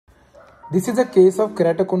This is a case of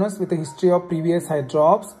keratoconus with a history of previous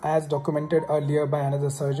hydrops as documented earlier by another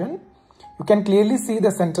surgeon. You can clearly see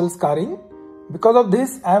the central scarring. Because of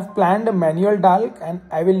this, I have planned a manual Dalk and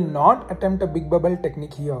I will not attempt a big bubble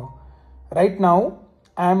technique here. Right now,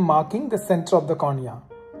 I am marking the center of the cornea.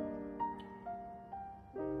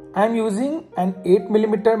 I am using an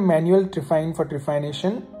 8mm manual trephine for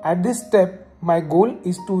trephination. At this step, my goal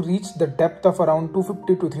is to reach the depth of around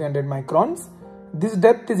 250 to 300 microns. This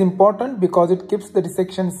depth is important because it keeps the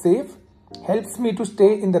dissection safe, helps me to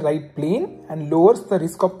stay in the right plane and lowers the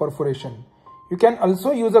risk of perforation. You can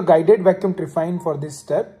also use a guided vacuum trephine for this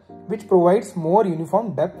step, which provides more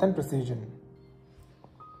uniform depth and precision.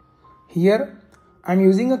 Here, I am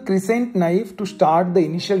using a crescent knife to start the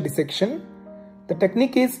initial dissection. The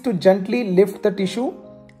technique is to gently lift the tissue,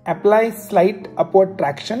 apply slight upward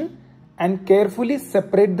traction and carefully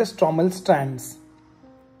separate the stromal strands.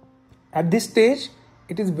 At this stage,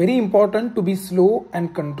 it is very important to be slow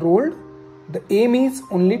and controlled. The aim is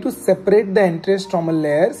only to separate the anterior stromal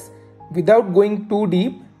layers without going too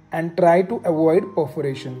deep and try to avoid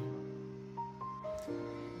perforation.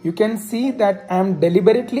 You can see that I am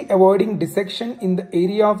deliberately avoiding dissection in the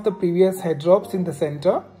area of the previous hydrops in the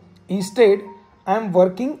center. Instead, I am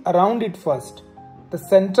working around it first. The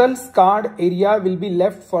central scarred area will be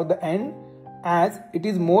left for the end as it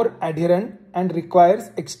is more adherent and requires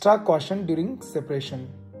extra caution during separation.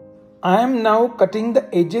 I am now cutting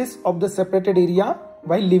the edges of the separated area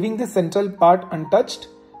while leaving the central part untouched.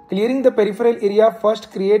 Clearing the peripheral area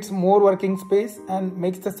first creates more working space and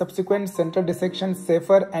makes the subsequent central dissection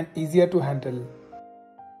safer and easier to handle.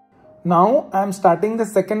 Now I am starting the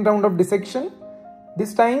second round of dissection,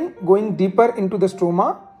 this time going deeper into the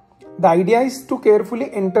stroma. The idea is to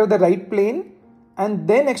carefully enter the right plane and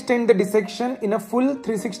then extend the dissection in a full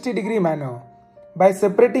 360-degree manner. By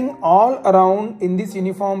separating all around in this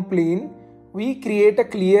uniform plane, we create a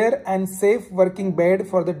clear and safe working bed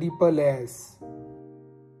for the deeper layers.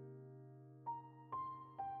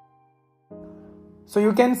 So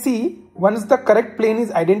you can see, once the correct plane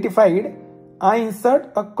is identified, I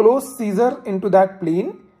insert a closed scissor into that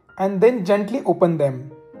plane and then gently open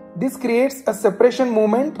them. This creates a separation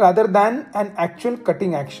movement rather than an actual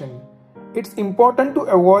cutting action. It's important to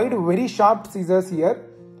avoid very sharp scissors here.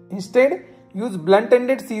 Instead, use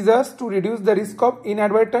blunt-ended scissors to reduce the risk of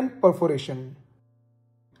inadvertent perforation.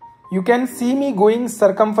 You can see me going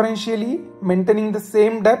circumferentially, maintaining the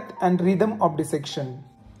same depth and rhythm of dissection.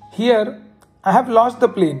 Here, I have lost the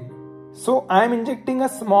plane, so I am injecting a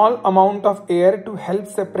small amount of air to help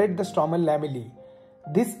separate the stromal lamellae.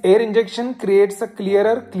 This air injection creates a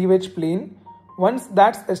clearer cleavage plane. Once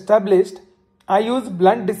that's established, I use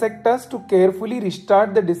blunt dissectors to carefully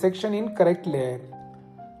restart the dissection in correct layer.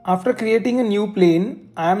 After creating a new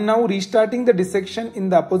plane, I am now restarting the dissection in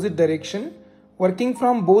the opposite direction. Working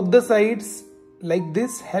from both the sides like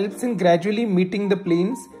this helps in gradually meeting the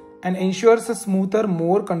planes and ensures a smoother,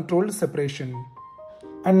 more controlled separation.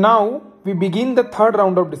 And now we begin the third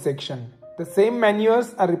round of dissection. The same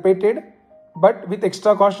maneuvers are repeated but with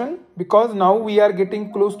extra caution because now we are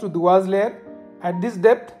getting close to Dua's layer. At this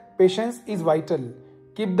depth, patience is vital.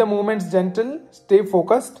 Keep the movements gentle, stay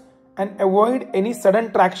focused and avoid any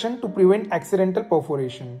sudden traction to prevent accidental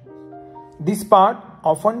perforation. This part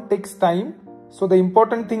often takes time, so the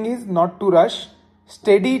important thing is not to rush.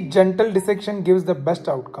 Steady, gentle dissection gives the best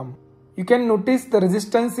outcome. You can notice the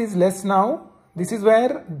resistance is less now. This is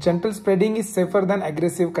where gentle spreading is safer than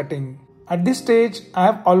aggressive cutting. At this stage, I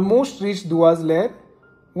have almost reached Dua's layer.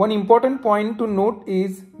 One important point to note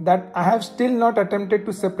is that I have still not attempted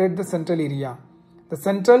to separate the central area. The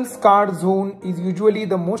central scarred zone is usually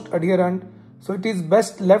the most adherent, so it is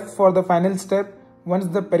best left for the final step once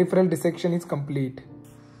the peripheral dissection is complete.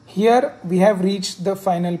 Here we have reached the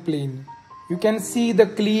final plane. You can see the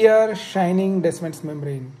clear, shining Descemet's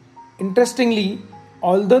membrane. Interestingly,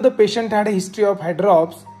 although the patient had a history of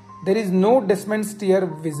hydrops, there is no Descemet's tear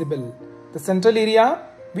visible. The central area,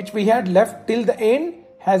 which we had left till the end,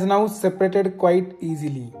 has now separated quite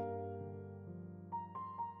easily.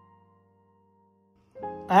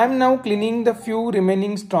 I am now cleaning the few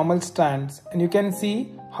remaining stromal strands and you can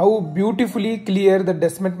see how beautifully clear the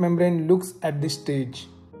Descemet membrane looks at this stage.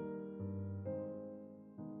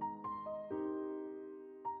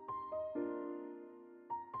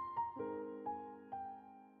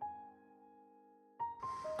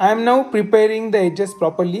 I am now preparing the edges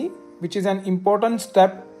properly, which is an important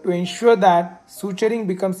step to ensure that suturing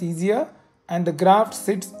becomes easier and the graft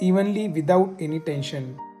sits evenly without any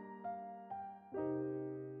tension.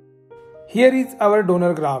 Here is our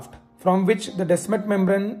donor graft, from which the Descemet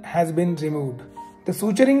membrane has been removed. The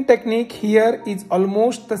suturing technique here is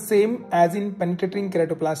almost the same as in penetrating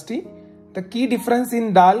keratoplasty. The key difference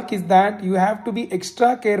in Dalk is that you have to be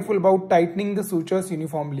extra careful about tightening the sutures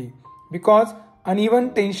uniformly because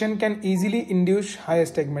uneven tension can easily induce high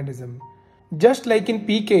astigmatism. Just like in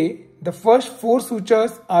PK, the first 4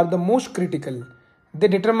 sutures are the most critical. They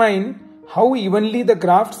determine how evenly the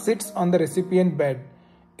graft sits on the recipient bed.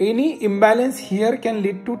 Any imbalance here can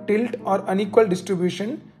lead to tilt or unequal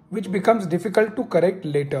distribution, which becomes difficult to correct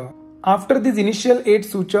later. After these initial 8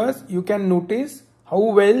 sutures, you can notice how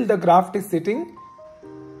well the graft is sitting.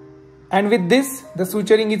 And with this, the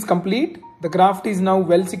suturing is complete. The graft is now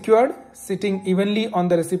well secured, sitting evenly on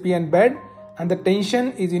the recipient bed, and the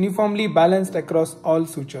tension is uniformly balanced across all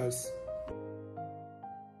sutures.